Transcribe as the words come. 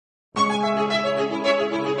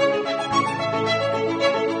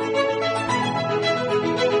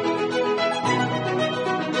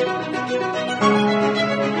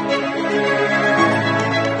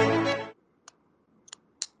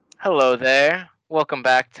Hello there. Welcome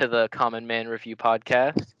back to the Common Man Review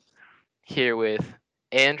Podcast. Here with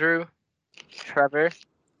Andrew, Trevor,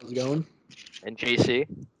 How's it going? and JC.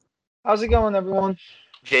 How's it going, everyone?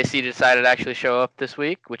 JC decided to actually show up this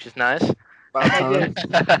week, which is nice. About I time. did.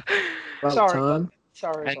 About Sorry. time.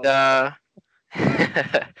 Sorry. and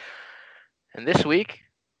and this week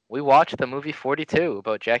we watched the movie 42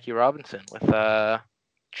 about Jackie Robinson with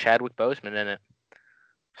Chadwick Boseman in it.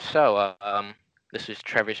 So this is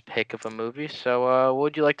Trevor's pick of a movie. So what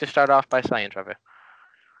would you like to start off by saying, Trevor?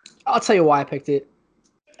 I'll tell you why I picked it.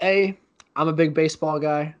 I'm a big baseball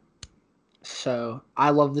guy, so I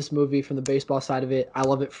love this movie from the baseball side of it. I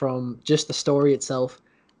love it from just the story itself.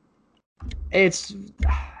 It's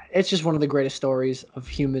just one of the greatest stories of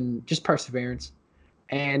human just perseverance.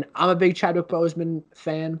 And I'm a big Chadwick Boseman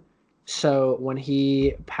fan, so when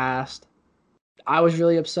he passed, I was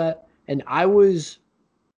really upset, and I was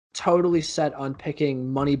totally set on picking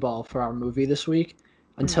Moneyball for our movie this week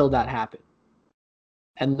until that happened.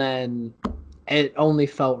 And then it only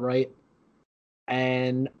felt right.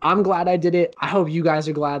 And I'm glad I did it. I hope you guys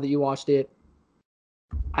are glad that you watched it.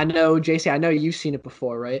 I know, JC, I know you've seen it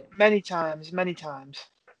before, right? Many times.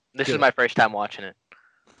 This Good. is my first time watching it.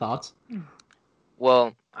 Thoughts?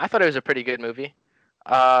 Well, I thought it was a pretty good movie.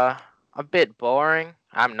 A bit boring,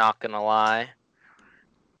 I'm not gonna lie.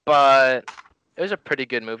 But it was a pretty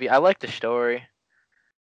good movie. I liked the story.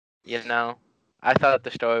 You know, I thought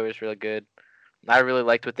the story was really good. I really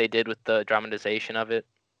liked what they did with the dramatization of it,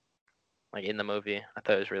 like in the movie. I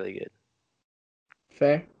thought it was really good.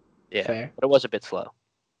 Fair? Yeah, Fair. but it was a bit slow.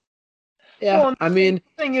 Yeah, Well, I mean,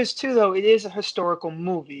 the thing is, too, though, it is a historical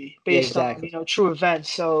movie based exactly. on true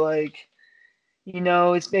events. So, like,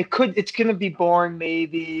 it's gonna be boring,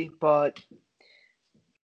 maybe, but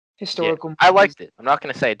historical. I movies- liked it. I'm not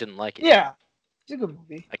gonna say I didn't like it. Yeah, it's a good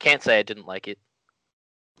movie. I can't say I didn't like it.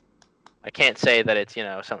 I can't say that it's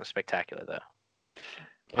something spectacular though.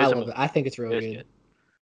 It I was a love it. movie. I think it's real It was good. good.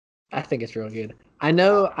 I think it's real good. I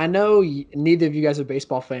know neither of you guys are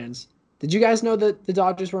baseball fans. Did you guys know that the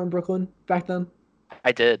Dodgers were in Brooklyn back then?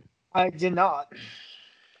 I did. I did not.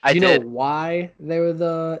 I Do you did. know why they were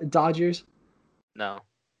the Dodgers? No.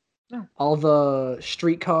 All the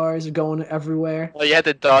streetcars going everywhere. Oh, you had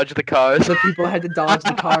to dodge the cars. The people had to dodge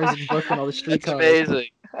the cars in Brooklyn, all the That's streetcars. amazing.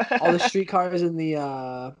 All the streetcars in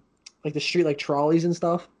the like the street like trolleys and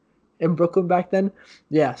stuff in Brooklyn back then.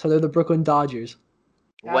 Yeah, so they're the Brooklyn Dodgers.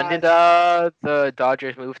 When did Gotcha. the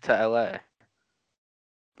Dodgers move to LA?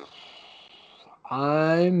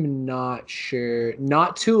 I'm not sure.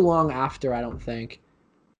 Not too long after, I don't think.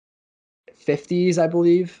 50s, I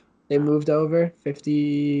believe. They moved over.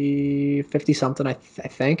 50 something, I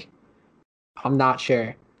think. I'm not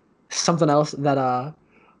sure. Something else that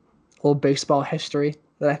little baseball history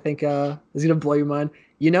that I think is gonna blow your mind.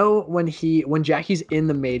 You know when Jackie's in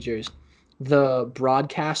the majors, the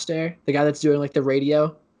broadcaster, the guy that's doing like the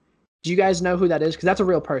radio, do you guys know who that is? Because that's a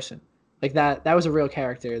real person. Like that was a real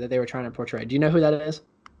character that they were trying to portray. Do you know who that is?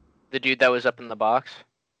 The dude that was up in the box?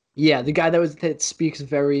 Yeah, the guy that speaks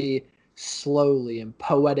very slowly and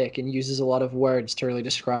poetic and uses a lot of words to really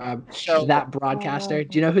describe So that broadcaster.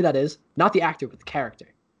 Do you know who that is? Not the actor, but the character.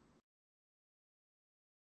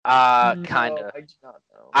 kinda. No, I do not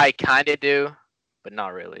know. I kinda do, but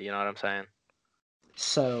not really. You know what I'm saying?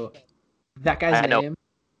 So that guy's I know. name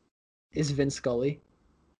is Vince Scully.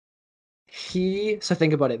 So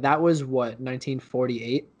think about it. That was what,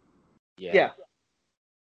 1948? Yeah.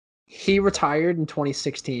 He retired in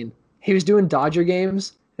 2016. He was doing Dodger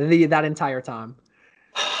games that entire time.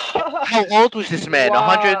 How old was this man? Wow.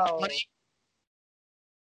 120?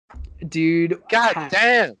 Dude, God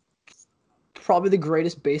damn. probably the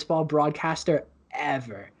greatest baseball broadcaster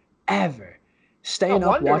ever. Staying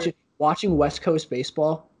up wonder. watching West Coast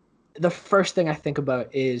baseball, the first thing I think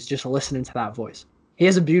about is just listening to that voice. He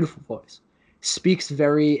has a beautiful voice. Speaks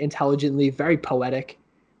very intelligently, very poetic.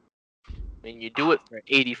 I mean, you do it for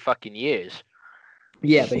 80 fucking years.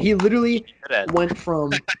 Yeah, but he literally went from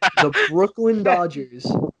the Brooklyn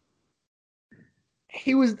Dodgers.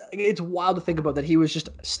 It's wild to think about that he was just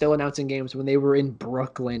still announcing games when they were in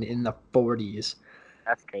Brooklyn in the 40s.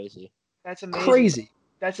 That's crazy. That's amazing. Crazy.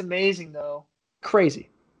 That's amazing, though. Crazy.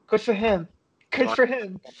 Good for him. Good for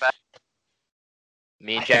him.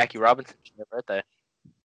 Me and Jackie Robinson share a birthday.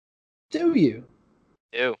 Do you?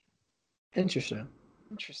 Ew. Interesting.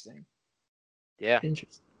 Interesting. Yeah.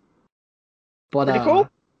 Interesting. But Pretty cool.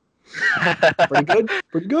 Pretty good.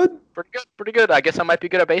 Pretty good. Pretty good. Pretty good. I guess I might be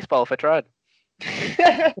good at baseball if I tried.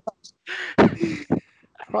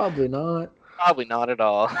 Probably not. Probably not at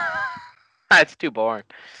all. It's too boring.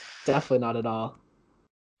 Definitely not at all.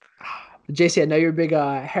 JC, I know you're a big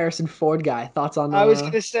Harrison Ford guy. Thoughts on? I was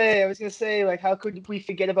gonna say, like, how could we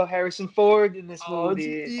forget about Harrison Ford in this Oh, it's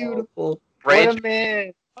movie? beautiful. What a Branch.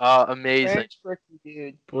 man, Amazing. Branch Rickey,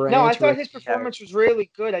 dude. Branch No, I thought his Rickey. performance was really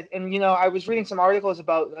good. And I was reading some articles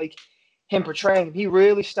about like him portraying him. He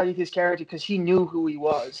really studied his character because he knew who he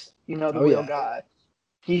was. The Oh, real yeah. guy.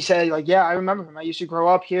 He said, like, yeah, I remember him. I used to grow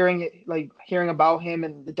up hearing about him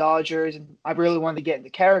and the Dodgers, and I really wanted to get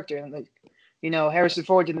into character. And Harrison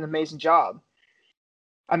Ford did an amazing job.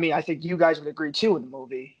 I mean, I think you guys would agree too in the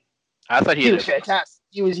movie. I thought He was fantastic.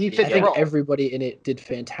 He fit I the think role. everybody in it did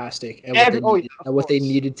fantastic at Of what they course.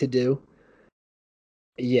 needed to do.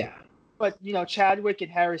 Yeah, But Chadwick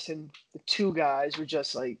and Harrison, the two guys, were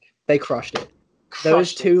just like they crushed it. Those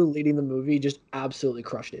crushed two leading the movie just absolutely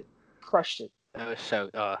crushed it. crushed it. That was so.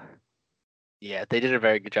 Yeah, they did a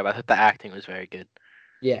very good job. I thought the acting was very good.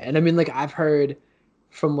 Yeah, and I mean, like I've heard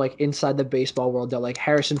from like inside the baseball world that like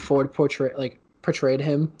Harrison Ford portrayed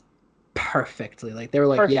him perfectly. Like they were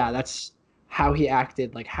like, Perfect. yeah, that's how he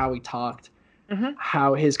acted, like how he talked, Mm-hmm.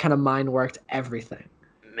 how his kind of mind worked, everything.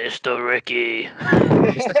 Mr. Ricky.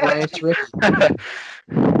 Mr. Branch Rickey.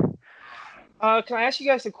 Can I ask you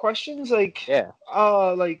guys some questions? Like, Yeah.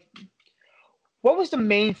 What was the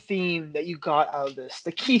main theme that you got out of this?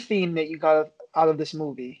 The key theme that you got out of this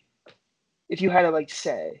movie, if you had to like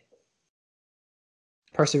say.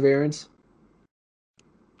 Perseverance.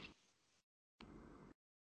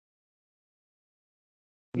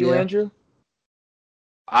 You, Yeah. Andrew?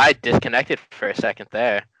 I disconnected for a second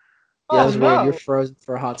there. Yeah, that Oh was no! weird. You're frozen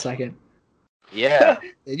for a hot second. Yeah.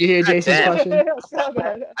 Did you hear God Jason's damn.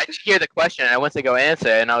 question? I did hear the question and I went to go answer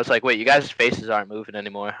and I was like, wait, you guys' faces aren't moving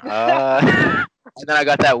anymore. And then I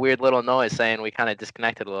got that weird little noise saying we kind of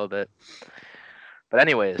disconnected a little bit. But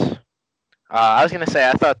anyways, I was gonna say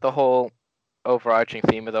I thought the whole overarching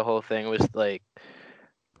theme of the whole thing was like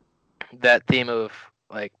that theme of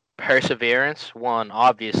like perseverance. One,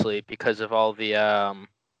 obviously, because of all the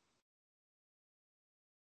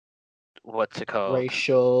what's it called?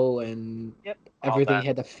 Racial and Yep. All everything that. he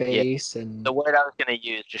had to face, and The word I was gonna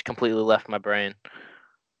use just completely left my brain.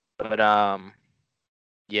 But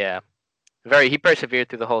yeah, he persevered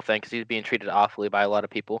through the whole thing because he was being treated awfully by a lot of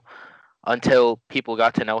people. Until people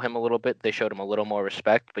got to know him a little bit, they showed him a little more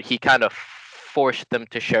respect. But he kind of forced them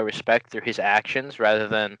to show respect through his actions rather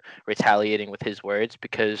than retaliating with his words,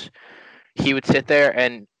 because he would sit there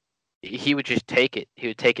and he would just take it. He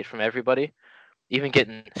would take it from everybody, even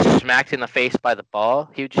getting smacked in the face by the ball.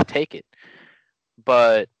 He would just take it.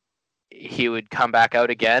 But he would come back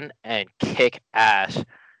out again and kick ass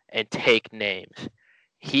and take names.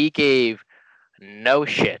 He gave no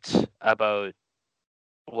shits about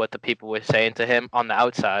what the people were saying to him on the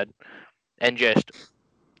outside and just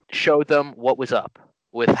showed them what was up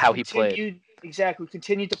with how he played.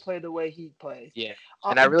 Continued to play the way he played. Yeah.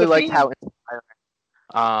 And I really the liked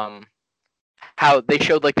theme- how they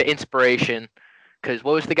showed like the inspiration, because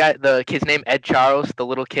what was the kid's name? Ed Charles, the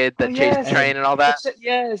little kid that chased yes. the train and all that.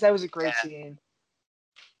 Yes, that was a great scene.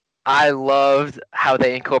 I loved how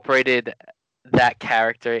they incorporated that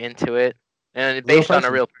character into it, and based on a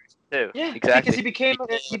person. real person too. Yeah, Exactly. because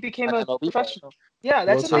he became an a MLB player. professional. Yeah,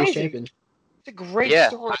 that's World Series amazing. champion. It's a great Yeah,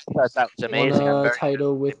 story. I thought that was Won amazing. I'm a very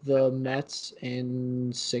title with the Mets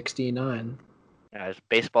in '69.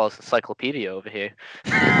 baseball's encyclopedia over here.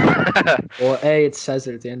 Well, it says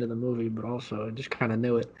it at the end of the movie, but also I just kind of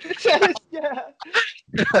knew it. Yeah.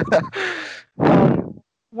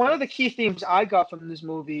 One of the key themes I got from this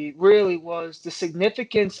movie really was the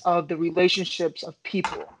significance of the relationships of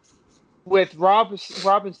people, with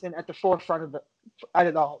Robinson at the forefront of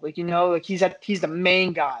it all. Like he's the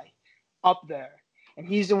main guy up there, and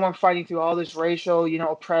he's the one fighting through all this racial,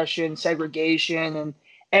 oppression, segregation, and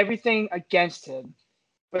everything against him.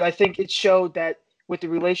 But I think it showed that with the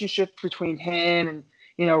relationship between him and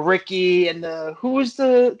Ricky and who was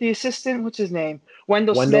the assistant? What's his name?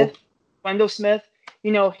 Wendell Smith.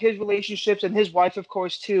 His relationships and his wife, of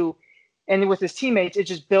course, too, and with his teammates, it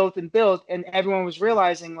just built and built, and everyone was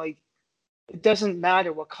realizing like it doesn't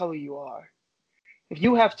matter what color you are. If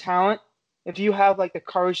you have talent, if you have like the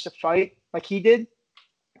courage to fight, like he did,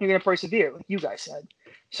 you're gonna persevere, like you guys said.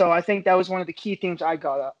 So I think that was one of the key themes I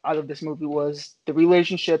got out of this movie was the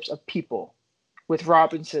relationships of people, with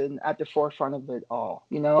Robinson at the forefront of it all.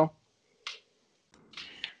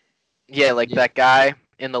 Yeah, like that guy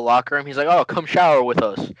in the locker room. He's like, "Oh, come shower with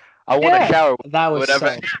us." I want Yeah. to shower. That was Whatever.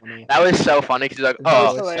 so funny. That was so funny because he's like, That oh,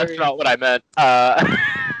 was that's hilarious. not what I meant.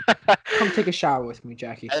 Come take a shower with me,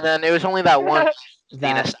 Jackie. And then it was only that one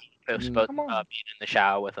That Cena who was supposed Come to on. be in the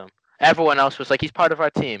shower with him. Everyone else was like, he's part of our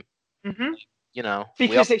team. Hmm. You know, we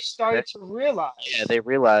all, Because they started to realize. yeah, they I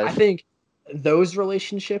realized. think those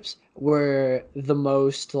relationships were the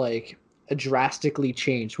most like drastically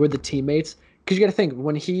changed. Were the teammates? Because you got to think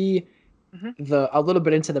when he, Mhm. a little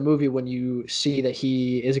bit into the movie when you see that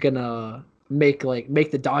he is gonna make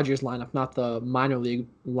the Dodgers lineup, not the minor league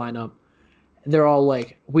lineup. They're all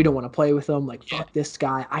like, we don't want to play with him. Like, fuck this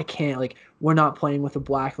guy. I can't. Like, we're not playing with a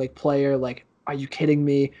black player. Like, are you kidding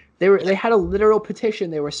me? They had a literal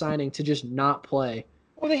petition they were signing to just not play.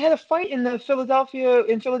 Well, they had a fight in Philadelphia,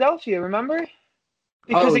 remember?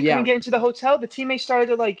 Because Oh, they yeah. couldn't get into the hotel. The teammates started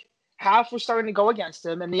to like half were starting to go against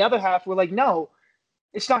him, and the other half were like, "No,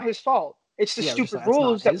 it's not his fault. It's the Yeah, we're just stupid like, "That's not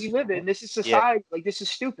rules that his we live in. fault." This is society. Like this is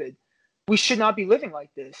stupid. We should not be living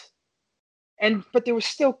like this." But there was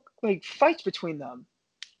still like fights between them,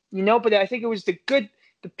 But I think it was the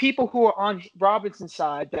people who were on Robinson's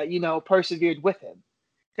side that persevered with him,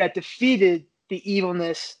 that defeated the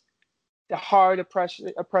evilness, the hard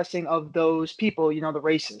oppressing of those people. The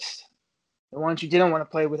racists, the ones who didn't want to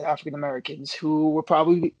play with African Americans, who were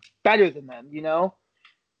probably better than them.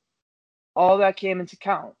 All that came into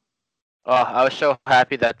count. Oh, I was so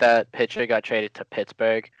happy that pitcher got traded to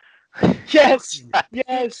Pittsburgh. Yes,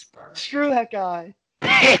 yes. Screw that guy.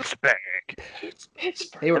 Pittsburgh.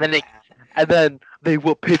 Pittsburgh. They were And then bad. And then they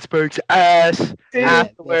whooped Pittsburgh's ass Yeah,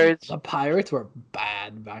 afterwards. the Pirates were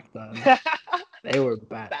bad back then. They were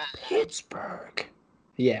bad. Pittsburgh.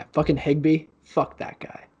 Yeah, fucking Higbee. Fuck that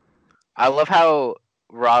guy. I love how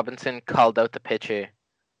Robinson called out the pitcher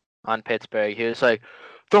on Pittsburgh. He was like,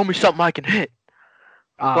 "Throw me something I can hit."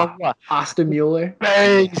 Austin Mueller.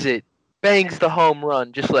 Bangs it. Bangs the home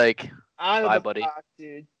run. Just like, Out of bye, the buddy. box,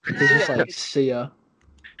 dude. He's just like, see ya.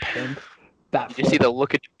 Pimp. Bat You just see flip. the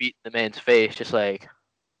look of defeat in the man's face. Just like,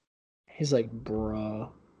 He's like,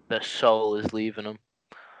 bro. the soul is leaving him.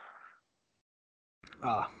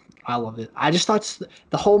 I love it. I just thought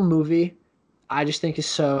the whole movie, I just think is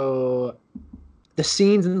so. The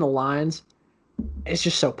scenes and the lines, it's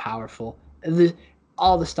just so powerful.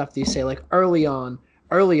 All the stuff that you say, like early on,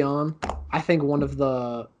 I think one of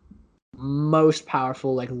the most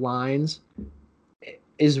powerful lines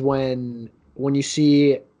is when you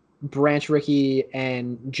see Branch Rickey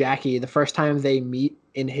and Jackie the first time they meet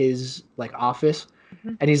in his office,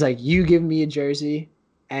 and he's like, "You give me a jersey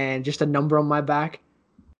and just a number on my back,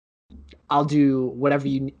 I'll do whatever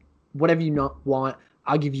you want.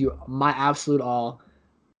 I'll give you my absolute all."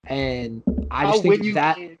 And I just think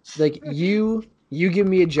that you give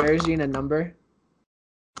me a jersey and a number,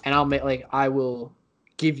 and I will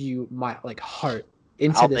give you my heart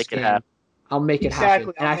into this game. I'll make it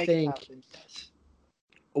happen. And I think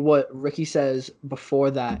what Ricky says before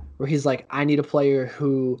that, where he's like, I need a player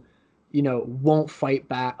who, won't fight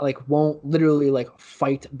back, won't literally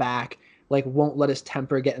fight back, won't let his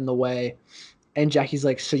temper get in the way. And Jackie's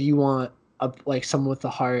like, so you want someone with the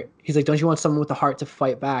heart? He's like, don't you want someone with the heart to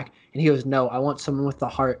fight back? And he goes, no, I want someone with the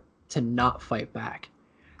heart to not fight back.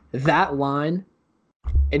 That line,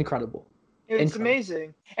 incredible. It's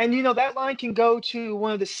amazing. And that line can go to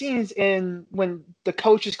one of the scenes when the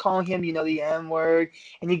coach is calling him, the M word,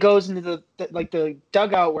 and he goes into the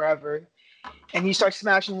dugout wherever, and he starts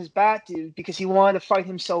smashing his bat, dude, because he wanted to fight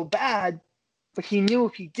him so bad, but he knew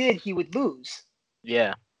if he did, he would lose.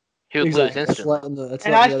 Yeah, he would lose instantly.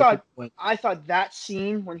 And I thought that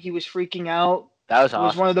scene when he was freaking out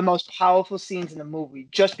was one of the most powerful scenes in the movie,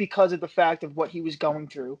 just because of the fact of what he was going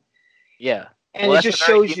through. Yeah, and it just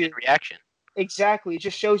shows you reaction. Exactly. It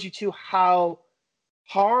just shows you too how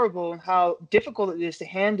horrible and how difficult it is to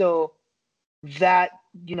handle that,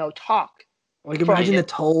 talk. Imagine the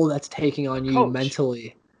toll that's taking on you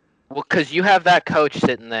mentally. Well, because you have that coach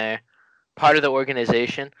sitting there, part of the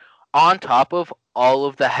organization, on top of all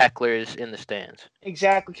of the hecklers in the stands.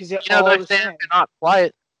 Exactly, because those stands are not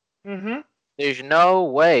quiet. Mm-hmm. There's no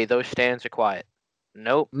way those stands are quiet.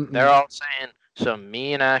 Nope. Mm-mm. They're all saying some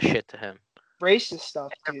mean ass shit to him. Racist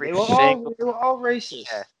stuff, dude. They were all racist.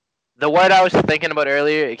 Yeah. The word I was thinking about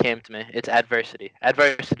earlier, it came to me. It's adversity.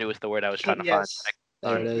 Adversity was the word I was trying to find.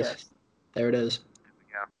 There it is. Yes. There it is.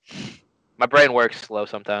 Yeah. My brain works slow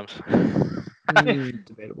sometimes.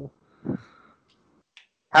 Debatable.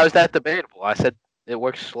 How is that debatable? I said it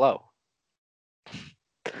works slow.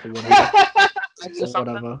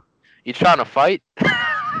 Whatever. You trying to fight?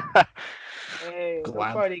 Hey, no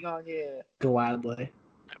fighting on here. Gladly.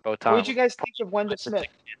 What did you guys think of Wendell Smith?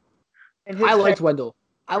 I liked Wendell.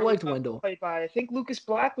 I liked Wendell. Played by, I think Lucas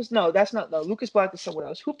Black was, no, that's not, no, Lucas Black is someone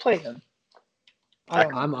else. Who played him? I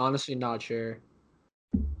don't know. I'm honestly not sure.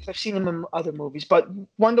 I've seen him in other movies, but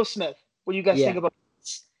Wendell Smith, what do you guys Yeah. think about,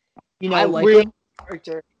 I like real him.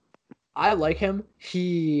 character? I like him.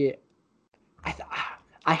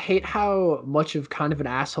 I hate how much of kind of an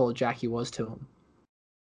asshole Jackie was to him.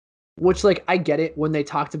 Which, like, I get it when they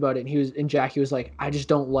talked about it, and Jackie was like, I just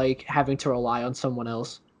don't like having to rely on someone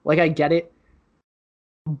else. Like, I get it,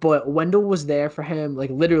 but Wendell was there for him, like,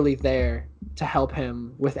 literally there to help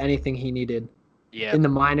him with anything he needed Yeah. in the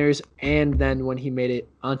minors, and then when he made it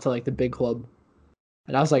onto, like, the big club.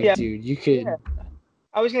 And I was like, Yeah. dude, you could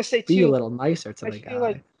I was gonna say be a too. little nicer to I the feel guy.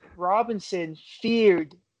 like Robinson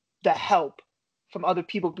feared the help from other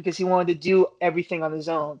people because he wanted to do everything on his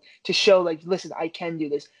own to show, like, listen, I can do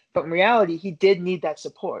this. But in reality, he did need that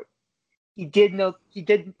support. He did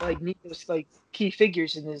like need those like key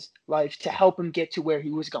figures in his life to help him get to where he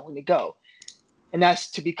was going to go, and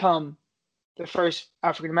that's to become the first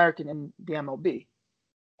African American in the MLB.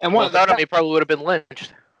 And one Without him, he probably would have been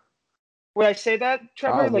lynched. would I say that,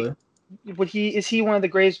 Trevor? Probably. Like, is he one of the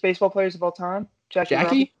greatest baseball players of all time? Jackie?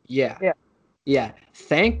 Robinson? Yeah. Yeah. Yeah.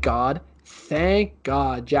 Thank God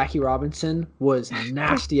Jackie Robinson was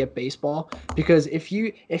nasty at baseball, because if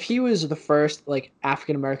he was the first like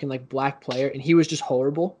African American like black player and he was just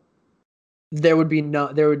horrible, there would be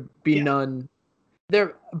none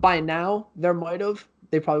there by now.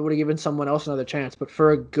 They probably would have given someone else another chance, but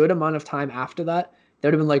for a good amount of time after that, they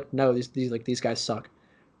would have been like, no, these guys suck.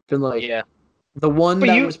 Been like, Yeah. the one But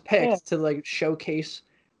that was picked to like showcase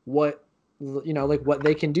what like what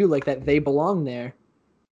they can do, like that they belong there.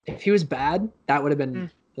 If he was bad, that would have been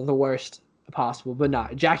the worst possible. But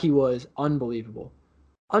not. Jackie was unbelievable.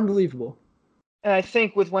 Unbelievable. And I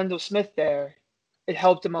think with Wendell Smith there, it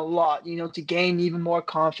helped him a lot, to gain even more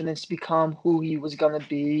confidence to become who he was going to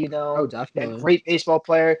be, Oh, that definitely. great baseball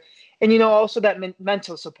player. And, also that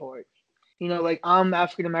mental support. Like, I'm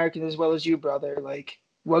African American as well as you, brother. Like,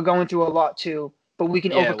 we're going through a lot too, but we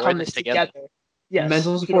can overcome we're this together. Yes,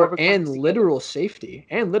 mental we can support overcome and this literal safety.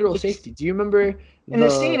 Do you remember in the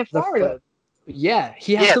scene in Florida? Yeah,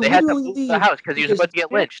 he has to they had to literally move the leave house because he was about to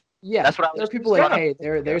get lynched. Yeah, That's what I there was. are people like, gonna- hey,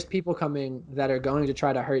 there's people coming that are going to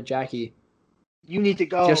try to hurt Jackie. You need to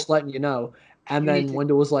go. Just letting you know. And You need then to-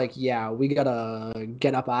 Wendell was like, yeah, we gotta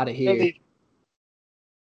get up out of here. Really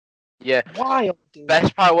Yeah. wild, dude.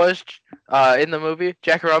 Best part was, in the movie,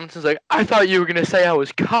 Jackie Robinson's like, I thought you were gonna say I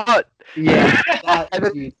was cut. Yeah,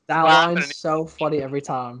 that laughing line's so funny every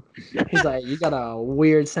time. He's like, you got a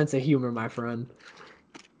weird sense of humor, my friend.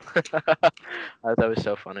 I thought that was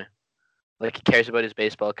so funny. Like, he cares about his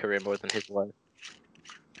baseball career more than his life.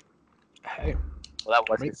 Hey, Well, that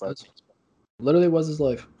was makes his life. sense. Literally was his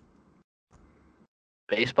life.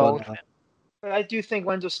 Baseball. But, But I do think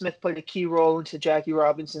Wendell Smith played a key role into Jackie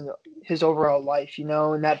Robinson, his overall life, in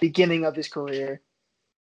that beginning of his career.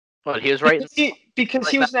 But he was right. Because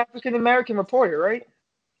he was an African American reporter, right?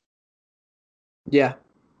 Yeah.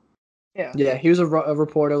 Yeah. Yeah, he was a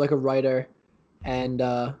reporter, like a writer, and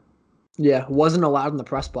wasn't allowed in the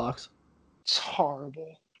press box. It's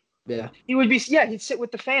horrible. Yeah. He'd sit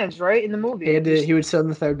with the fans, right, in the movie. He would sit on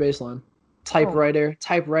the third baseline.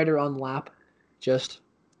 Typewriter on lap, just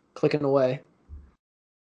clicking away.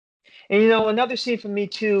 And another scene for me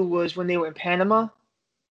too was when they were in Panama,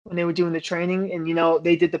 when they were doing the training, and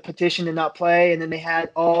they did the petition to not play, and then they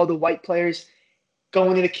had all the white players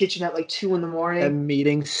going to the kitchen at like 2 a.m. A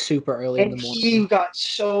meeting super early in the morning. He got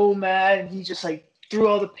so mad, and he just like threw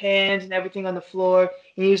all the pans and everything on the floor,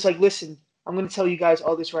 and he was like, "Listen, I'm going to tell you guys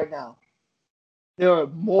all this right now. There are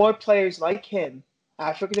more players like him,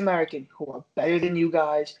 African American, who are better than you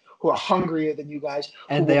guys, who are hungrier than you guys,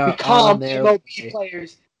 and who they will are become on their MLB way.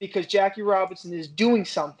 players because Jackie Robinson is doing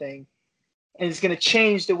something, and it's going to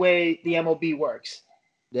change the way the MLB works.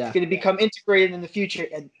 Yeah. It's going to become integrated in the future,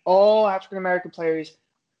 and all African American players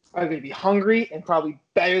are going to be hungry and probably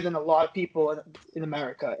better than a lot of people in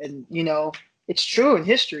America. And it's true in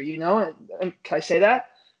history. And can I say that?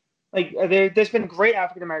 Like, there's been great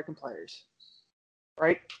African American players,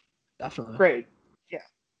 right? Definitely. Great, yeah.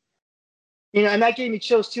 And that gave me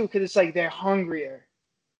chills too, because it's like they're hungrier,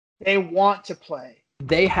 they want to play,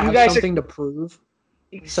 they have something to prove.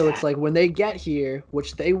 Exactly. So it's like when they get here,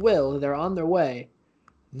 which they will, they're on their way.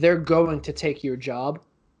 They're going to take your job.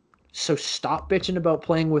 So stop bitching about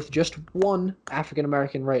playing with just one African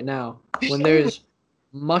American right now, when there's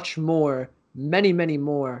much more, many, many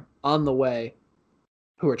more on the way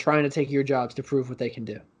who are trying to take your jobs to prove what they can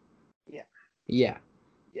do. Yeah. Yeah.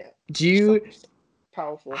 Yeah.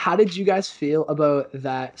 Powerful. How did you guys feel about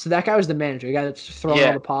that? So that guy was the manager. The guy that's throwing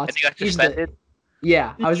all the pots. And he got suspended.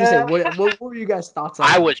 Yeah, I was gonna say, Yeah. what were you guys' thoughts on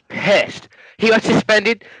I that? was pissed. He got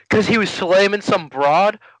suspended because he was slamming some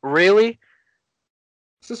broad. Really?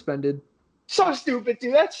 Suspended. So stupid,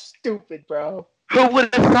 dude. That's stupid, bro. Who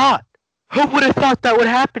would have thought? Who would have thought that would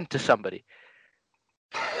happen to somebody?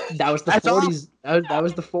 That was the That's all. 40s. That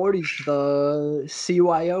was the 40s. The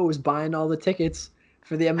CYO was buying all the tickets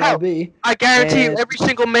for the Hell, MLB, I guarantee you, and every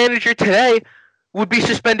single manager today would be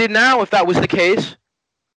suspended now if that was the case.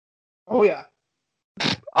 Oh yeah.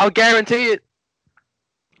 I'll guarantee it.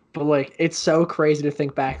 but like it's so crazy to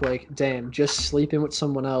think back. Like, damn, just sleeping with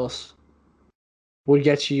someone else would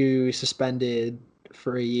get you suspended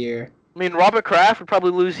for a year. I mean, Robert Kraft would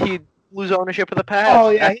probably lose. He'd lose ownership of the Oh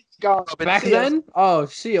Pats. yeah, he's gone. Back See ya. then, oh,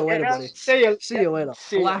 see you later, Yeah, buddy. see ya. See you later.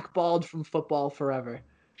 See ya. Blackballed from football forever.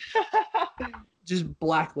 Just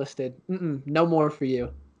blacklisted. No more for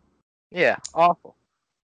you. Yeah, awful.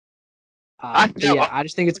 But yeah, I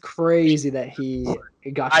just think it's crazy that he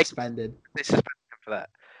got suspended. They suspended him for that.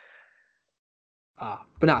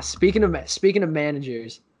 But now, speaking of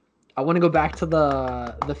managers, I want to go back to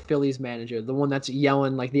the Phillies manager, the one that's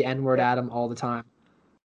yelling like the N-word at him all the time.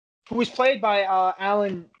 Who was played by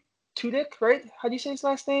Alan Tudyk, right? How do you say his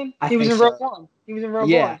last name? I He was in think Rogue so. One. He was in Rogue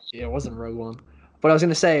Yeah, One. it wasn't Rogue One. But I was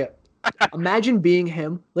gonna say, imagine being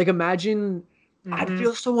him. Like, imagine. I'd Mhm.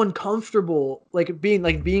 feel so uncomfortable, being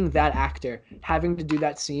that actor, having to do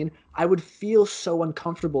that scene. I would feel so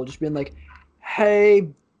uncomfortable, just being like, "Hey,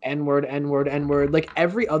 N-word, N-word, N-word." Like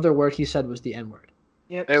every other word he said was the N-word.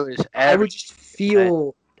 Yep. It was I every. would just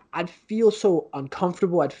feel. I'd feel so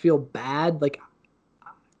uncomfortable. I'd feel bad. Like,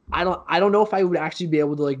 I don't know if I would actually be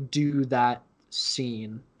able to like do that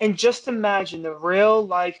scene. And just imagine the real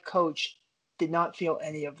life coach did not feel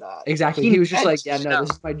any of that. Exactly. He was just meant like, "Yeah, no, No.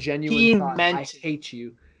 this is my genuine He thought. I meant it. hate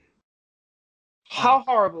you." How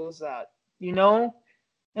horrible is that? You know?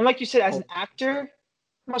 And like you said, as an actor,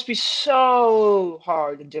 it must be so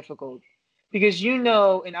hard and difficult. Because in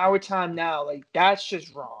our time now, like that's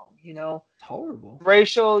just wrong, It's horrible.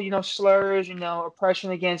 Racial, slurs,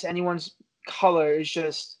 oppression against anyone's color is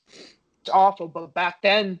just it's awful. But back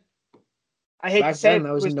then, I hate to Back say then, it, that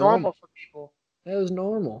it was was normal. normal for people. That was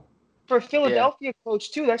normal. For a Philadelphia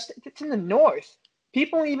coach too, that's in the north.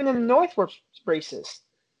 People even in the north were racist.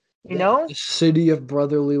 You know? The city of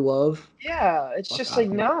brotherly love. Yeah, it's Fuck just outta like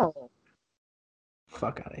here. no.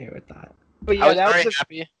 Fuck out of here with that. But yeah, I was that very was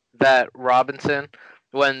happy that Robinson,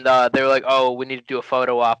 when they were like, "Oh, we need to do a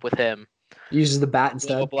photo op with him," Uses the bat blah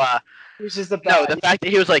instead. blah blah. this is the No, bad. the fact that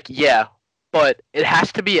he was like, "Yeah, but it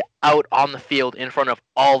has to be out on the field in front of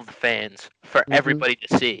all the fans for everybody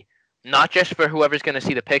to see, not just for whoever's going to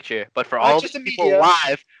see the picture, but for Not all just the the people media.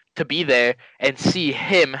 live to be there and see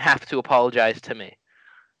him have to apologize to me."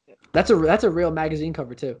 That's a real magazine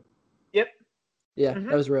cover too. Yep. Yeah, Mhm.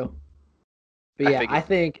 that was real. But yeah, I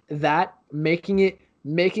think that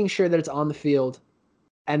making sure that it's on the field,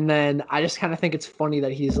 and then I just kind of think it's funny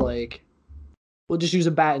that he's like, we'll just use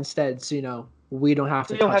a bat instead, so we don't have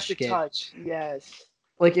to We don't have touch to skin. touch. Yes.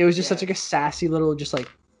 Like it was just such like a sassy little, just like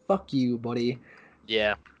fuck you, buddy.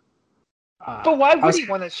 Yeah. But why would he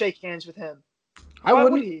want to shake hands with him? I Why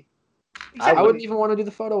wouldn't. would he? I I wouldn't even want to do the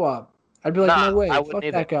photo op. I'd be like, Nah, no way, I wouldn't fuck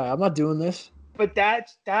either. that guy. I'm not doing this. But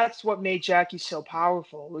that's what made Jackie so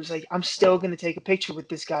powerful. It was like I'm still gonna take a picture with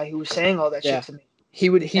this guy who was saying all that shit to me. He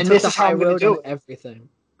And took this the is how high I'm gonna road do on it. everything.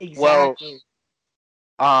 Exactly.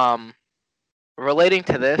 Relating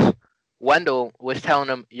to this, Wendell was telling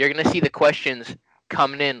him, "You're gonna see the questions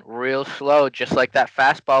coming in real slow, just like that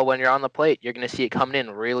fastball when you're on the plate. You're gonna see it coming in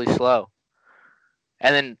really slow."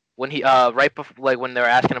 And then when he right before, like when they were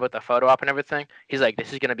asking about the photo op and everything, he's like,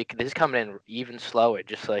 "This is coming in even slower,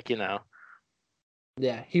 just like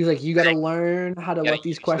Yeah, he was like, you got to learn how to gotta let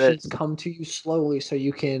these use questions this." come to you slowly, so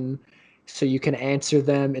you can answer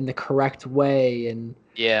them in the correct way. And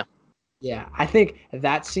Yeah, yeah, I think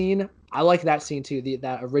that scene, I like that scene too.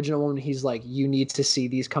 That original one, he's like, you need to see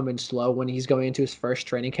these come in slow when he's going into his first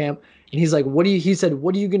training camp, and he's like, he said,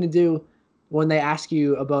 what are you gonna do when they ask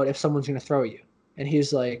you about if someone's gonna throw you? And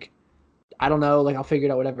he's like, I don't know, like I'll figure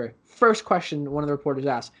it out, whatever. First question one of the reporters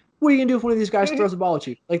asked, what are you gonna do if one of these guys throws a ball at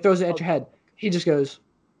you, like throws it at your head? He just goes,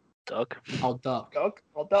 duck. I'll duck.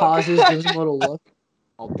 I'll duck. Pauses, gives him a little look,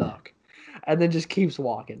 I'll duck, and then just keeps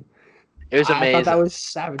walking. It was amazing. I thought that was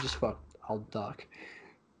savage as fuck. I'll duck.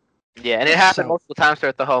 Yeah, and it happened multiple times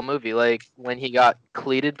throughout the whole movie. Like when he got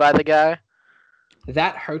cleated by the guy.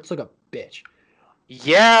 That hurts like a bitch.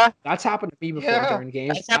 Yeah, That's happened to me before during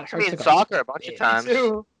games. That's happened to me in like soccer a bunch of times.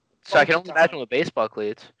 Too. So I can only imagine with baseball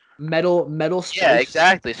cleats. Metal spikes. Yeah,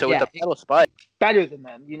 exactly. So with the metal spike. Better than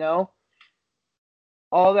them,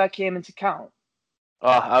 All that came into count. Oh,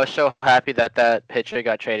 I was so happy that pitcher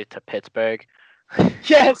got traded to Pittsburgh.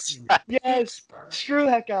 Yes, yes. Pittsburgh. Screw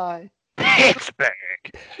that guy. Pittsburgh.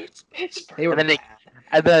 Pittsburgh. They were And then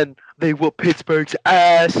bad. they whooped Pittsburgh's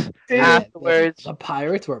ass Dude. afterwards. The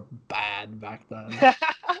Pirates were bad back then.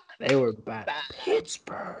 They were bad. Bad.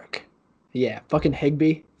 Pittsburgh. Yeah, fucking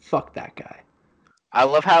Higbee. Fuck that guy. I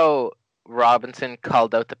love how Robinson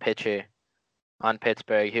called out the pitcher on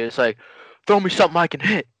Pittsburgh. He was like, "Throw me something I can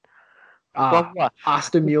hit." Blah, blah.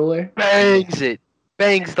 Austin Mueller. Bangs it.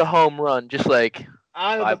 Bangs the home run. Just like,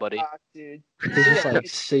 Out of bye, the buddy. box, dude. He's just like,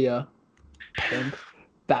 see ya. Pimp.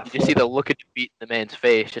 Bat You see flip. the look of defeat in the man's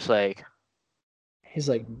face. Just like, He's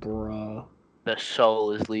like, bruh. the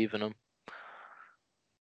soul is leaving him.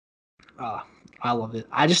 I love it.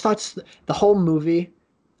 I just thought the whole movie,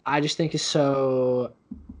 I just think is so.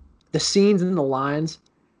 The scenes and the lines,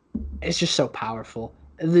 it's just so powerful.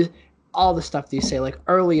 All the stuff that you say, like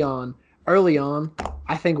early on,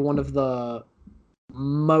 I think one of the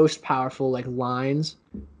most powerful like lines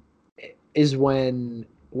is when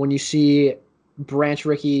you see Branch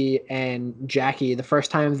Rickey and Jackie the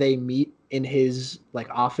first time they meet in his like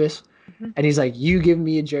office, and he's like, "You give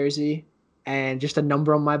me a jersey and just a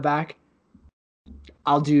number on my back,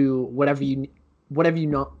 I'll do whatever you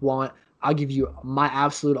want. I'll give you my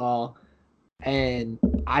absolute all." And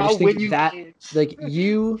I just I'll win think you that games. like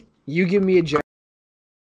you give me a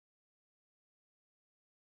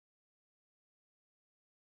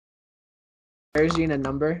jersey and a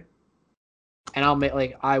number, and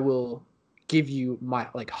I will give you my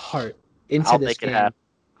like heart into I'll this make it game. happen.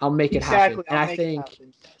 I'll make it Exactly. happen. And I'll I make it think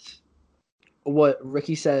happen, yes. what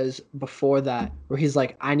Ricky says before that, where he's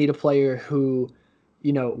like, I need a player who,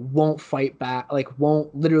 won't fight back, like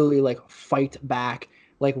won't literally like fight back,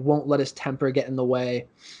 like won't let his temper get in the way.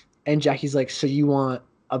 And Jackie's like, so you want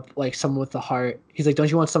like someone with the heart? He's like, don't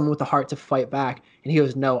you want someone with the heart to fight back? And he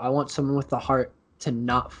goes, no, I want someone with the heart to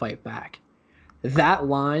not fight back. That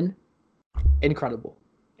line, incredible.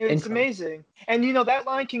 It's amazing. And that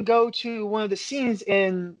line can go to one of the scenes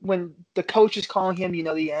in when the coach is calling him,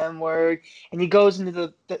 the M word, and he goes into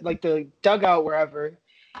the dugout wherever,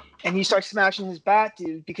 and he starts smashing his bat,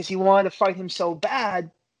 dude, because he wanted to fight him so bad,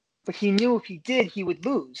 but he knew if he did, he would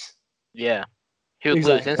lose. Yeah. He would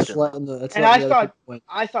Exactly. lose instantly. And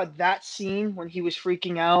I thought that scene when he was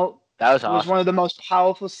freaking out That was was awesome. one of the most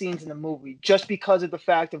powerful scenes in the movie, just because of the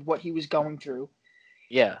fact of what he was going through.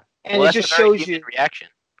 Yeah. And Well, it that's just a very shows human you reaction.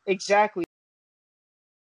 exactly.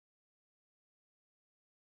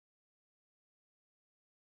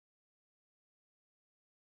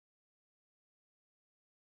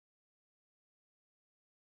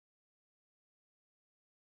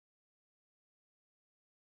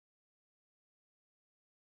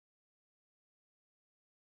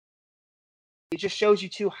 It just shows you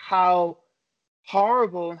too how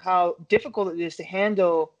horrible and how difficult it is to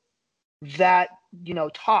handle that,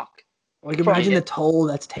 talk. Like from imagine Yeah. the toll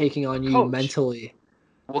that's taking on you Coach. mentally.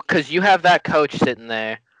 Well, because you have that coach sitting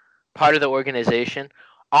there, part of the organization,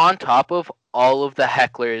 on top of all of the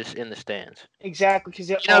hecklers in the stands. Exactly, because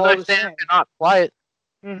they're You know, all those the stands same. are not quiet.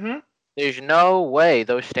 Mm-hmm. There's no way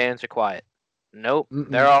those stands are quiet. Nope. Mm-mm.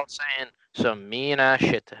 They're all saying some mean ass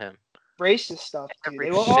shit to him. Racist stuff, dude. Every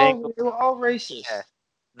They were single- all racist. Yeah.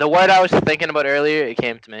 The word I was thinking about earlier, it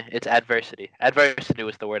came to me. It's adversity. Adversity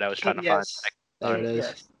was the word I was trying to Yes. There it is.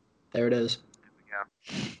 Yes. There it is.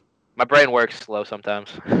 find. My brain works slow sometimes.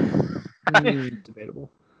 Debatable.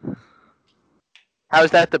 How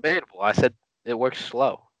is that debatable? I said it works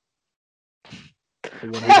slow.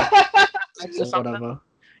 Whatever. That's just something. Whatever.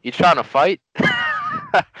 You trying to fight?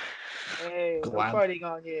 Hey, no Glad. fighting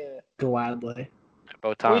on here. Gladly. About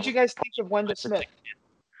What time. did you guys think of Wendell Smith?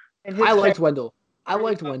 And his I liked character Wendell. I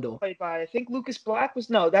liked Wendell. played by, I think Lucas Black was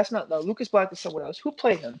Lucas Black is someone else. Who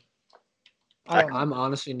played him? I don't know. I'm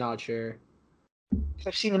honestly not sure.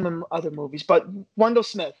 I've seen him in other movies, but Wendell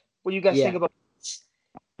Smith. What do you guys Yeah. think about?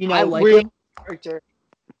 I like real him. character.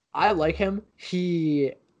 I like him.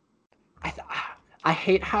 I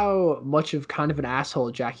hate how much of kind of an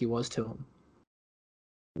asshole Jackie was to him.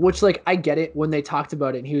 Which, like, I get it when they talked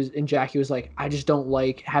about it, and Jackie was like, I just don't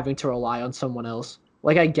like having to rely on someone else.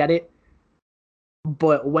 Like, I get it.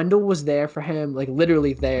 But Wendell was there for him, like,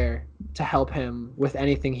 literally there to help him with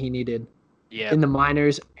anything he needed Yeah. in the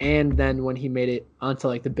minors, and then when he made it onto,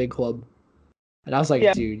 like, the big club. And I was like,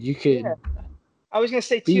 Yeah. dude, you could Yeah. I was gonna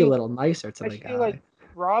say be too. a little nicer to I the feel guy. like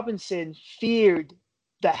Robinson feared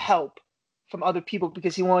the help from other people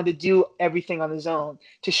because he wanted to do everything on his own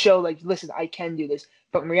to show, like, listen, I can do this.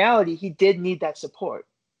 But in reality, he did need that support.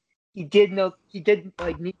 He did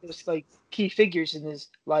need those like key figures in his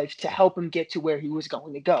life to help him get to where he was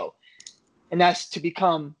going to go. and that's to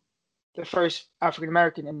become the first African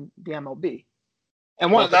American in the MLB.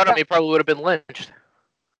 And Well, without him, he probably would have been lynched.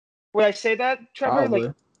 would I say that, Trevor?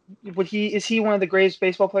 Probably. Like, is he one of the greatest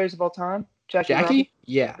baseball players of all time? Jackie? Robinson?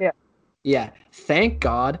 Yeah. Yeah. Yeah. Thank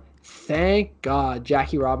God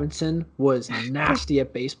Jackie Robinson was nasty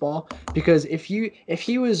at baseball, because if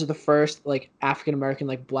he was the first like African American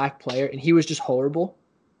like black player and he was just horrible,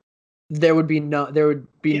 there would be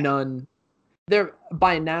none. There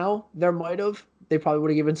by now they probably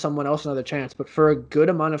would have given someone else another chance, but for a good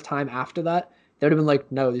amount of time after that, they would have been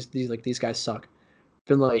like, no, these guys suck.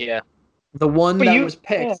 Been like, Yeah. the one But that was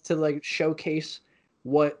picked to like showcase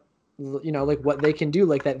what like what they can do,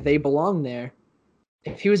 like that they belong there.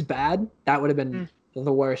 If he was bad, that would have been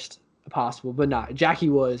the worst possible. But not. Jackie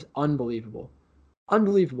was unbelievable.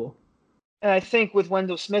 Unbelievable. And I think with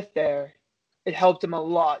Wendell Smith there, it helped him a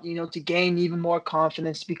lot, to gain even more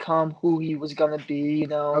confidence to become who he was going to be,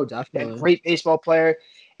 Oh, that definitely. great baseball player.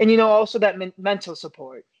 And, also that mental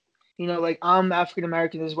support. Like, I'm African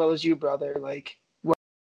American as well as you, brother. Like, we're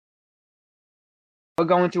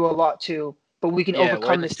going through a lot too, but we can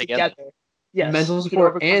overcome this together. Yes, mental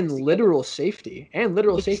support and literal safety.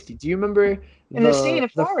 Do you remember in the scene in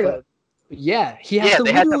Florida? Yeah, he had to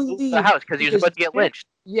literally leave the house because he was about to get lynched.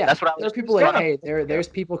 Yeah, that's what I was. There are people like, hey, there's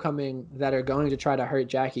people coming that are going to try to hurt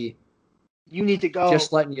Jackie. You need to go.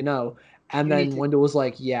 Just letting you know. And then Wendell was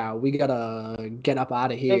like, yeah, we gotta get up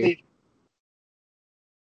out of here.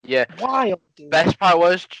 Yeah. Wild, dude. Best part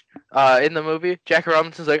was, in the movie, Jackie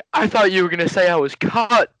Robinson's like, I thought you were gonna say I was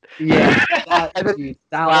cut. Yeah,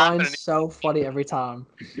 that line's so funny every time.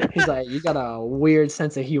 He's like, you got a weird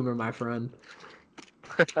sense of humor, my friend.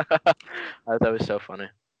 I thought that was so funny.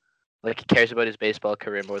 Like, he cares about his baseball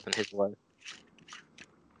career more than his life.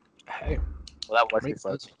 Hey. Well, that was his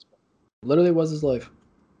life. Literally was his life.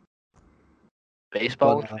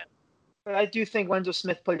 Baseball. But I do think Wendell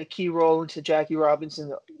Smith played a key role into Jackie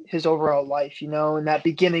Robinson, his overall life, in that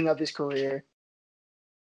beginning of his career.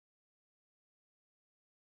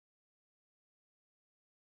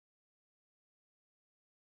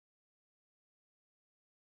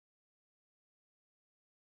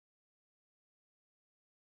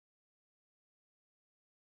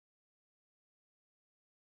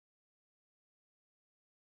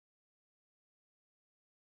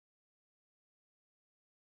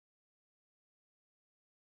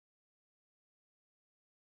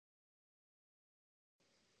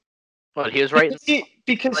 Well, he was right.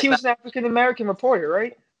 Because he was an African American reporter,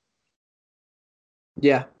 right?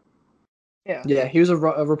 Yeah. Yeah. Yeah, he was a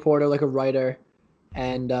reporter, like a writer,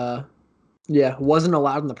 and wasn't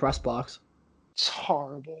allowed in the press box. It's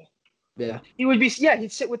horrible. Yeah. He would be. Yeah,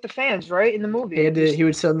 he'd sit with the fans, right, in the movie. He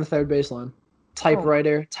would sit on the third baseline,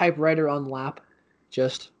 typewriter on lap,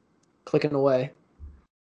 just clicking away.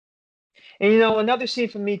 And another scene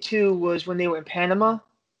for me too was when they were in Panama,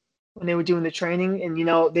 when they were doing the training, and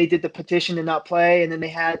they did the petition to not play, and then they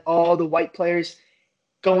had all the white players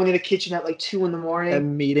going to the kitchen at like 2 a.m.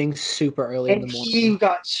 And meeting super early in the morning. And he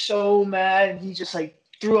got so mad, and he just like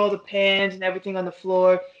threw all the pans and everything on the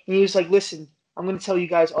floor, and he was like, "Listen, I'm going to tell you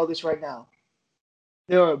guys all this right now.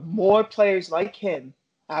 There are more players like him,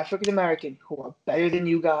 African American, who are better than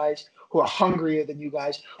you guys, who are hungrier than you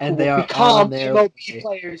guys, and who they will are become MLB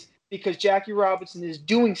players because Jackie Robinson is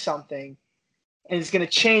doing something, and it's going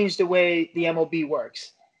to change the way the MLB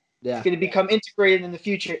works. Yeah. It's going to become integrated in the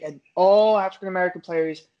future, and all African American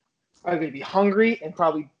players are going to be hungry and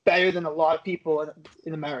probably better than a lot of people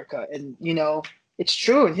in America." And it's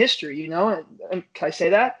true in history. And can I say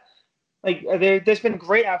that? Like, there's been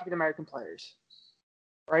great African American players,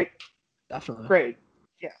 right? Definitely. Great,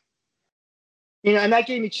 yeah. And that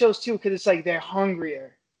gave me chills too, because it's like they're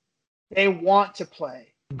hungrier, they want to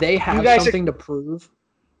play, they have something to prove.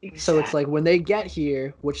 Exactly. So it's like when they get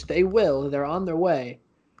here, which they will, they're on their way.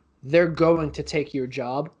 They're going to take your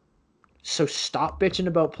job. So stop bitching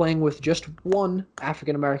about playing with just one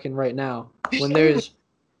African American right now, when there's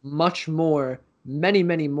much more, many,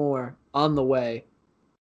 many more on the way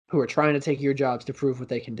who are trying to take your jobs to prove what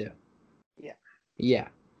they can do. Yeah. Yeah.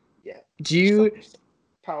 Yeah.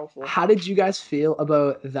 Powerful. How did you guys feel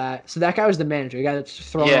about that? So that guy was the manager. The guy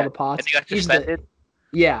that's throwing all the pots. And he got suspended.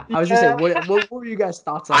 Yeah, I was just saying, what were you guys'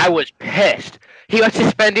 thoughts on that? I was pissed. He got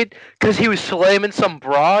suspended because he was slamming some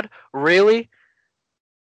broad. Really?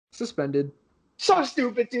 Suspended. So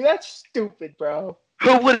stupid, dude. That's stupid, bro.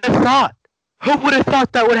 Who would have thought? Who would have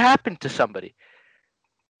thought that would happen to somebody?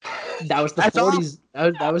 That was the 40s.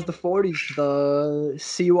 That was the 40s. The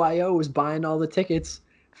CYO was buying all the tickets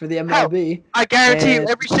for the MLB. Hell, I guarantee you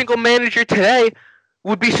every single manager today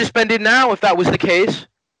would be suspended now if that was the case.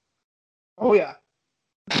 Oh, yeah.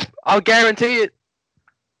 I'll guarantee it.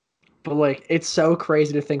 But like, it's so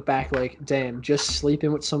crazy to think back. Like, damn, just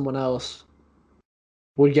sleeping with someone else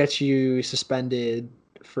would get you suspended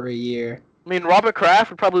for a year. I mean, Robert Kraft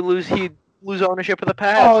would probably he'd lose ownership of the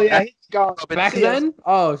Pats. Oh yeah, he's gone. Back See ya. then,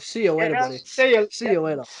 oh, see you later, Yeah, buddy. see ya. See you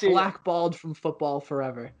later. See ya. Blackballed from football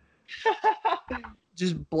forever.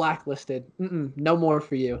 Just blacklisted. No more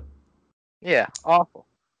for you. Yeah, awful.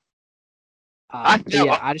 But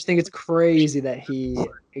yeah, I just think it's crazy that he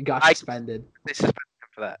got suspended. They suspended him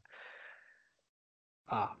for that.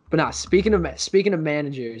 But now, speaking of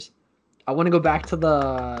managers, I want to go back to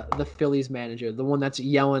the Phillies manager, the one that's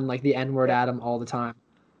yelling like the N-word at him all the time.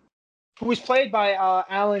 Who was played by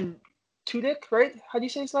Alan Tudyk, right? How do you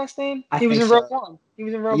say his last name? I He was think in so. Rogue One. He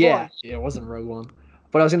was in Rogue Yeah, One. it wasn't Rogue One.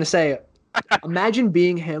 But I was gonna say, imagine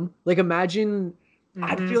being him. Like, imagine.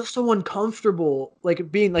 I'd feel so uncomfortable,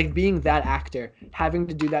 being that actor, having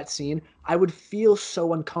to do that scene. I would feel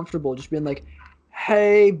so uncomfortable, just being like,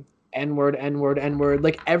 "Hey, N-word, N-word, N-word."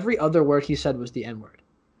 Like, every other word he said was the N-word.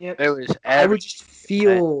 Yep. It was. I would just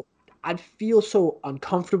feel. I'd feel so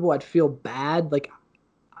uncomfortable. I'd feel bad. Like,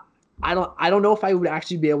 I don't know if I would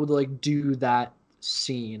actually be able to like do that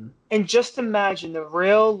scene. And just imagine the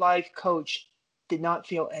real life coach did not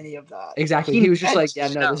feel any of that. Exactly. He was just like, yeah,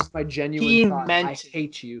 no, this is my genuine thought. I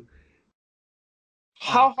hate you.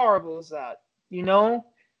 How horrible is that? You know?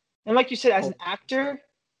 And like you said, as an actor,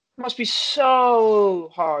 it must be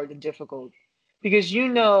so hard and difficult. Because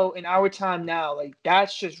in our time now, like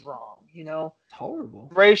that's just wrong, It's horrible.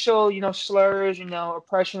 Racial, slurs,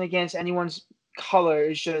 oppression against anyone's color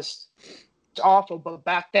is just it's awful. But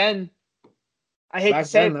back then, I hate to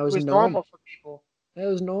say it, it was normal for people. That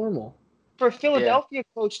was normal. For a Philadelphia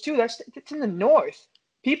coach too, that's in the North.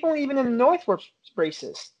 People even in the North were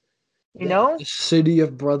racist. You know? The city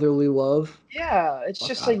of brotherly love. Yeah, it's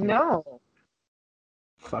just like no.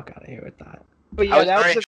 Fuck out of here with that. But yeah,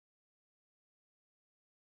 that was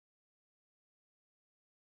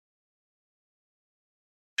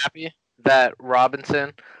happy that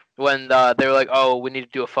Robinson, when they were like, "Oh, we need to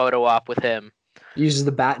do a photo op with him," uses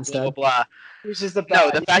the bat instead. Blah, blah, blah. Uses the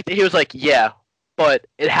bat. No, the fact that he was like, "Yeah, but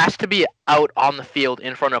it has to be out on the field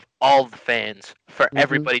in front of all the fans for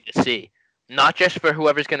everybody to see, not just for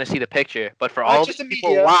whoever's going to see the picture, but for all the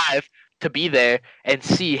people live to be there and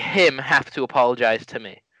see him have to apologize to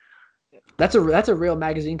me." That's a real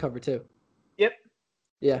magazine cover too. Yep.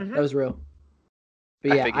 Yeah, that was real.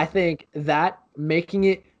 But yeah, I think that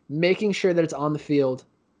making sure that it's on the field,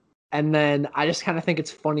 and then I just kind of think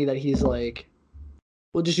it's funny that he's like,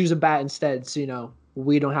 we'll just use a bat instead, so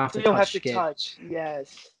we don't have to touch. We don't have to touch.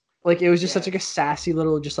 Yes. Like, it was just such like a sassy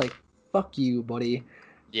little, just like, fuck you, buddy.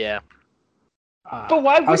 Yeah. But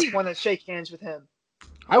why would he want to shake hands with him?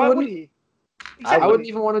 I wouldn't. Exactly. I wouldn't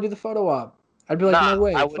even want to do the photo op. I'd be like, no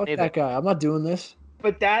way, fuck that guy. I'm not doing this.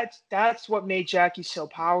 But that's what made Jackie so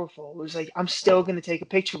powerful. It was like, I'm still gonna take a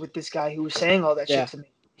picture with this guy who was saying all that shit to me.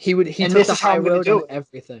 He took the high road on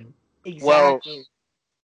everything. Exactly.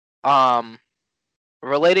 Well,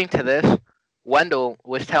 relating to this, Wendell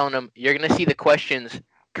was telling him, you're gonna see the questions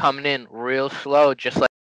coming in real slow, just like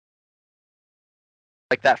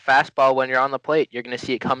that fastball when you're on the plate. You're gonna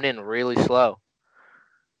see it coming in really slow.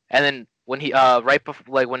 And then when he right before,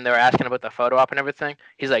 like when they were asking about the photo op and everything,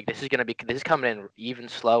 he's like, this is coming in even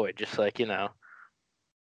slower, just like,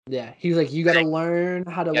 Yeah, he's like, you got to learn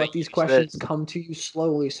how to let these questions come to you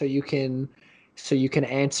slowly, so you can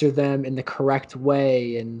answer them in the correct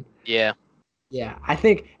way. And yeah, I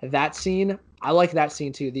think that scene, I like that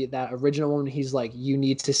scene too. That original one, he's like, you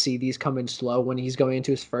need to see these come in slow when he's going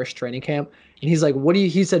into his first training camp, and he's like,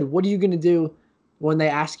 he said, what are you gonna do when they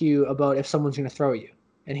ask you about if someone's gonna throw you?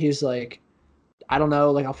 And he's like, I don't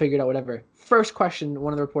know, like, I'll figure it out, whatever. First question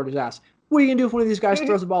one of the reporters asked, what are you going to do if one of these guys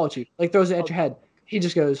throws a ball at you? Like, throws it at your head. He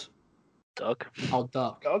just goes, duck. I'll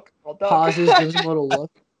duck. I'll duck. Pauses, gives him a little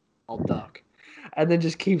look. I'll duck. And then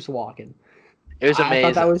just keeps walking. It was amazing.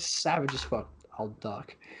 I thought that was savage as fuck. I'll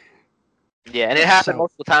duck. Yeah, and it happened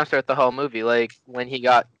multiple times throughout the whole movie. Like, when he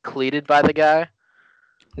got cleated by the guy.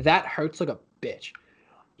 That hurts like a bitch.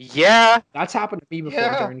 Yeah. That's happened to me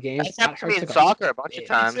before during games. That's happened to me in soccer a bunch of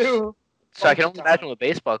times. So I can only imagine with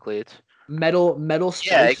baseball cleats. Metal spikes.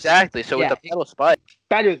 Yeah, exactly. So with the metal spike.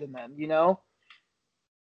 Better than them,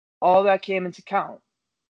 All that came into count.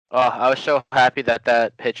 Oh, I was so happy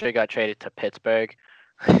that pitcher got traded to Pittsburgh.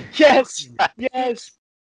 Yes. Yes.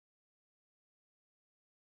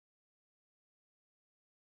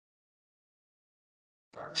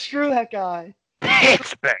 Screw that guy.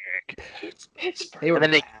 Pittsburgh. They were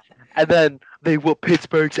and then they whooped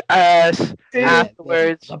Pittsburgh's ass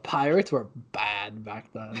afterwards. The Pirates were bad back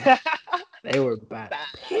then. They were bad. Bad.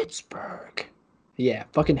 Pittsburgh. Yeah,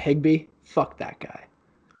 fucking Higbee. Fuck that guy.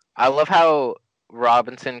 I love how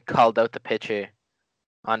Robinson called out the pitcher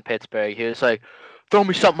on Pittsburgh. He was like, "Throw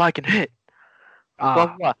me something I can hit." Blah,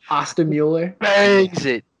 blah, blah. Austin Mueller. Bangs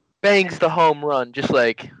it. Bangs the home run. Just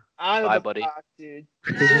like, Out of bye, the buddy. box, dude.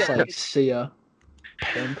 He's just like, see ya,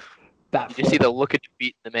 pimp. Bat You just see flip. the look of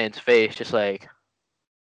defeat in the man's face. Just like,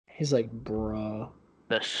 He's like, bro.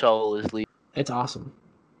 the soul is leaving. It's awesome.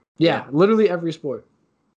 Yeah, literally every sport.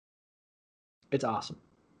 It's awesome.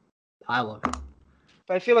 I love it.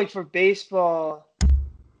 But I feel like for baseball,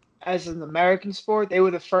 as an American sport, they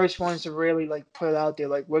were the first ones to really like put it out there.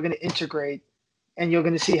 Like, we're gonna integrate, and you're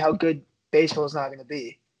gonna see how good baseball is not gonna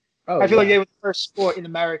be. Oh, I feel like yeah. they were the first sport in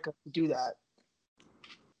America to do that.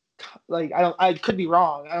 Like, I could be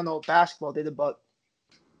wrong. I don't know if basketball did it, but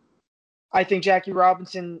I think Jackie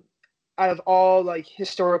Robinson, out of all like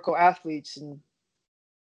historical athletes, and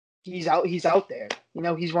he's out there. You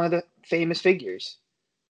know, he's one of the famous figures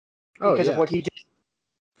because of what he did.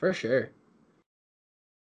 For sure.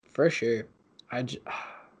 For sure.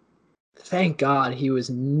 Thank God he was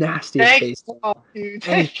nasty at baseball. God, dude.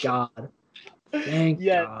 Thank God. Thank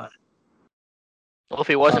Yes. God. Well, if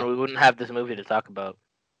he wasn't, we wouldn't have this movie to talk about.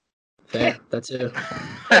 Fair. That's it.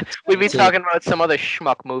 We'd be That's it. talking about some other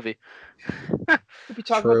schmuck movie. We'll be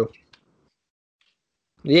talking True.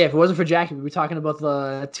 Yeah, if it wasn't for Jackie, we'd be talking about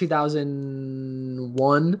the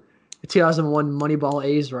 2001 Moneyball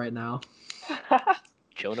A's right now. about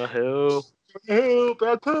Jonah Hill. Hey,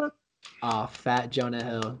 Brad Pitt. Fat Jonah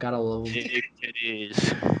Hill. Gotta love him. Big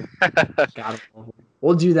titties. Gotta love him.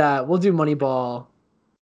 We'll do that. We'll do Moneyball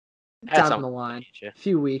At down some the line. point, A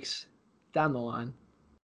few weeks down the line.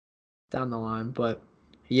 But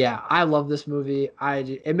yeah, I love this movie.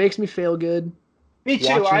 It makes me feel good. Me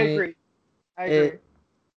too. Watching I it, agree. I agree.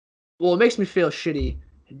 It makes me feel shitty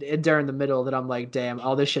during the middle that I'm like, damn,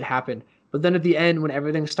 all this shit happened. But then at the end, when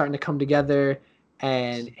everything's starting to come together,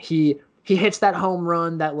 and he hits that home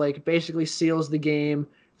run that like basically seals the game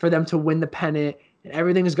for them to win the pennant, and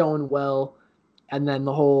everything's going well, and then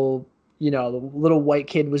the whole, the little white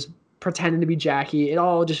kid was pretending to be Jackie. It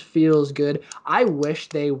all just feels good. I wish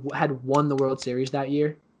they had won the World Series that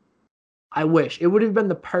year. I wish. It would have been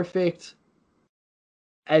the perfect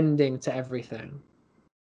ending to everything.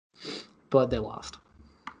 But they lost.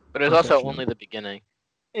 But it was also only the beginning.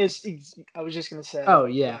 I was just gonna say. Oh,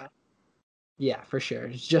 yeah. Yeah, for sure.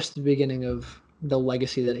 It's just the beginning of the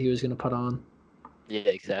legacy that he was going to put on. Yeah,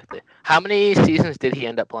 exactly. How many seasons did he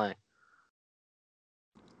end up playing?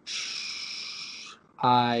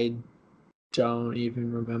 I don't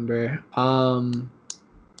even remember. I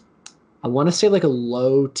want to say like a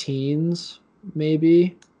low teens,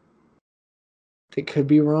 maybe. It could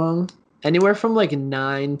be wrong. Anywhere from like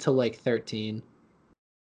 9 to like 13.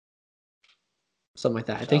 Something like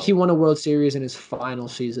that. I think he won a World Series in his final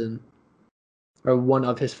season. Or one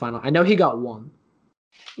of his final. I know he got one.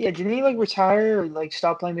 Yeah, didn't he like retire or like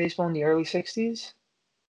stop playing baseball in the early '60s?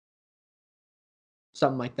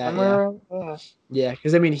 Something like that, Yeah. Yeah,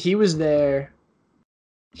 because I mean, he was there.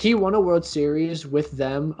 He won a World Series with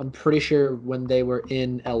them, I'm pretty sure, when they were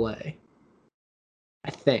in LA. I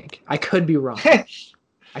think. I could be wrong.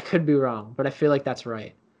 But I feel like that's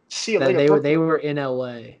right. See you That later. they were in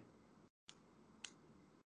LA.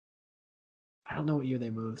 I don't know what year they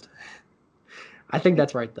moved. I think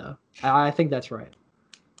that's right, though. I think that's right.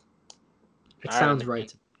 It sounds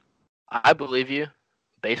right. I believe you.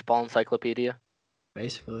 Baseball encyclopedia.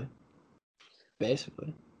 Basically. Mr.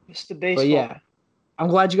 Baseball. But yeah, I'm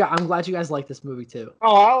glad you guys like this movie too.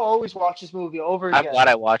 Oh, I'll always watch this movie over again. I'm glad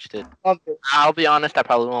I watched it. Loved it. I'll be honest, I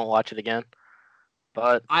probably won't watch it again.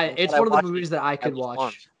 But It's one of the movies that I could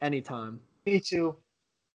watch anytime. Me too.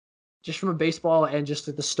 Just from a baseball and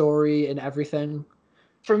just the story and everything.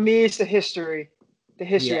 For me, it's the history. The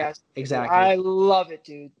history Yeah, aspect. exactly. I love it,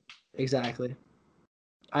 dude. Exactly.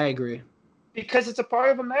 I agree. Because it's a part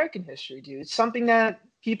of American history, dude. It's something that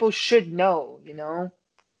people should know, you know?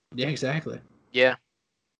 Yeah, exactly. Yeah.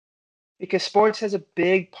 Because sports has a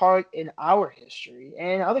big part in our history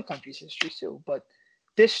and other countries' histories too. But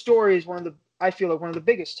this story is I feel like one of the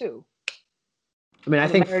biggest too. I mean, I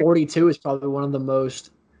think 42 is probably one of the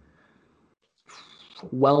most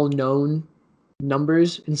well-known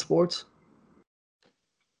numbers in sports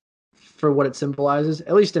for what it symbolizes,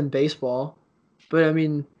 at least in baseball. But I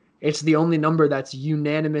mean, it's the only number that's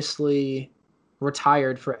unanimously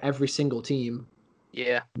retired for every single team.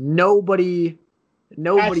 Yeah. Nobody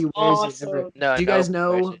wears awesome. it ever. No. Do you guys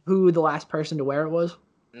know who the last person to wear it was?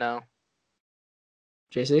 No.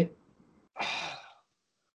 JC?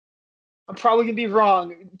 I'm probably gonna be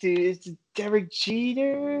wrong, dude. Derek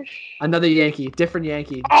Jeter. Another Yankee, different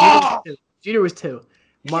Yankee. Oh! Jeter was two.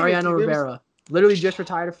 Damn it, Mariano dude, it was- Rivera, literally just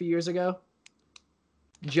retired a few years ago.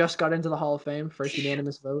 Just got into the Hall of Fame, first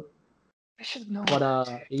unanimous vote. I should have known.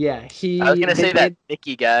 But yeah, I was gonna they say that made-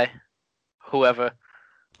 Mickey guy, whoever.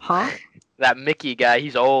 Huh? That Mickey guy,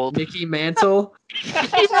 he's old. Mickey Mantle.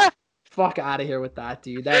 Yeah. Fuck out of here with that,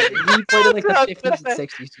 dude. That he played in like the That's what I was 50s gonna and say.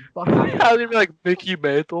 60s. Dude. Fuck out of I here. was gonna be like Mickey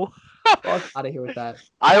Mantle. Fuck out of here with that.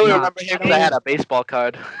 I only Nah, remember him because I had a baseball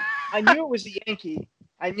card. I knew it was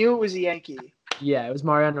a Yankee. Yeah, it was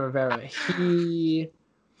Mariano Rivera. He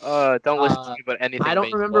Don't listen to me about anything. I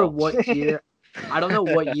don't remember baseball. what year. I don't know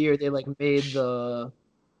what year they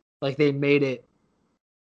made it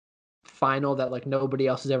final that like nobody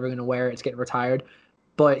else is ever gonna wear it. It's getting retired.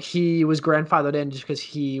 But he was grandfathered in just because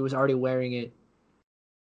he was already wearing it.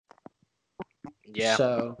 Yeah.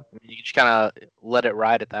 So You just kind of let it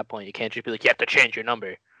ride at that point. You can't just be like, you have to change your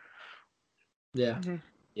number. yeah. Mhm.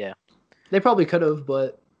 Yeah. They probably could have,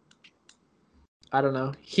 but I don't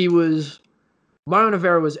know. Mariano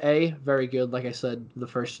Rivera was very good, like I said, the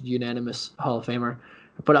first unanimous Hall of Famer.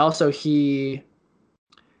 But also he's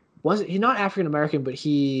not African American, but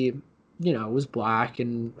he, was black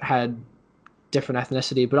and had different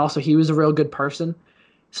ethnicity, but also he was a real good person.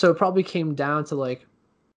 So it probably came down to like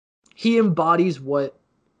he embodies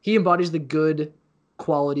the good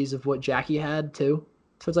qualities of what Jackie had too.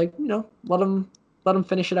 So it's like, let him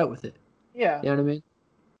finish it out with it. Yeah. You know what I mean?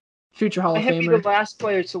 Future Hall Let of him be the Famer. last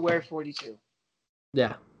player to wear 42.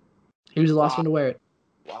 Yeah. He was the last Wow. one to wear it.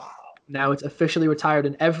 Wow. Now it's officially retired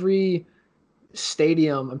in every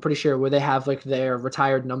stadium, I'm pretty sure, where they have like their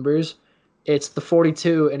retired numbers. It's the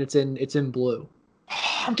 42 and it's in blue.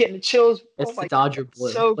 I'm getting the chills. It's Oh the my Dodger God,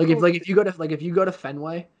 blue. so Like cool. if you go to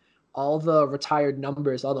Fenway, all the retired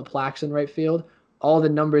numbers, all the plaques in right field, all the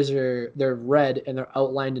numbers they're red and they're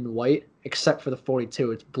outlined in white, except for the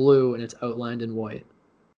 42. It's blue and it's outlined in white.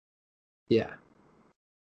 Yeah,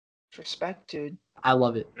 Respect, dude. I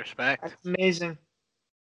love it. Respect. That's amazing.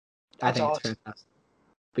 I That's think awesome. it's fantastic.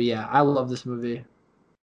 But yeah, I love this movie.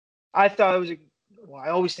 I thought it was I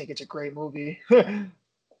always think it's a great movie.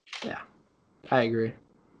 Yeah, I agree.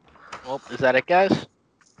 Well, is that it, guys?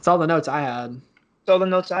 That's all the notes I had. That's all the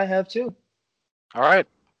notes I have too. All right.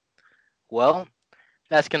 Well,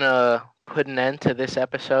 that's going to put an end to this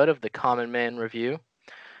episode of the Common Man Review.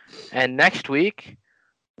 And next week,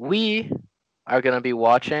 we are going to be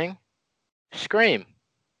watching Scream.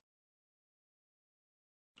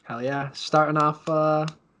 Hell yeah. Starting off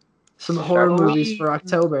some horror Halloween. movies for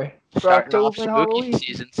October. Starting off October and spooky Halloween.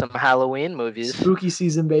 season, some Halloween movies. Spooky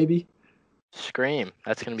season, baby. Scream.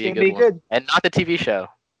 That's going to be It's a gonna good be one. good. And not the TV show,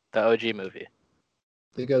 the OG movie.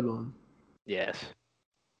 The good one. Yes.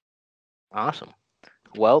 Awesome.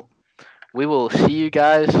 Well, we will see you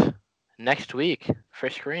guys next week for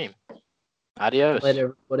Scream. Adios.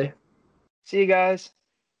 Later, everybody. See you guys.